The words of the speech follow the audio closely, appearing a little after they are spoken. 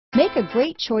Make a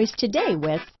great choice today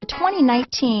with the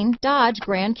 2019 Dodge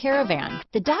Grand Caravan.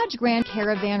 The Dodge Grand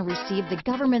Caravan received the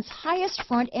government's highest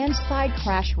front and side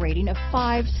crash rating of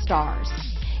 5 stars.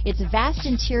 Its vast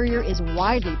interior is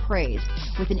widely praised,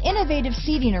 with an innovative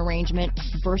seating arrangement,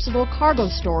 versatile cargo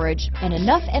storage, and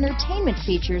enough entertainment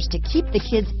features to keep the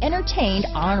kids entertained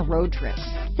on road trips.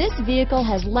 This vehicle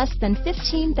has less than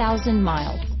 15,000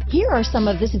 miles. Here are some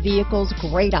of this vehicle's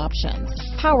great options: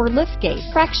 power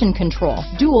liftgate, traction control,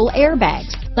 dual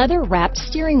airbags, leather-wrapped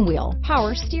steering wheel,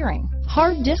 power steering,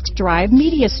 hard disk drive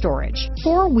media storage,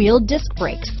 4-wheel disc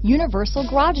brakes, universal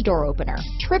garage door opener,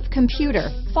 trip computer,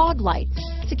 fog lights,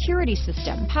 security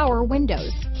system, power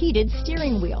windows, heated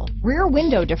steering wheel, rear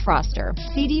window defroster,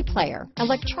 CD player,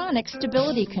 electronic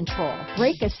stability control,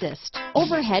 brake assist,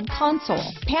 overhead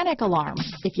console, panic alarm.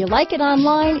 If you like it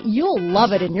online, you'll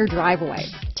love it in your driveway.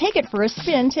 Take it for a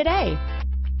spin today.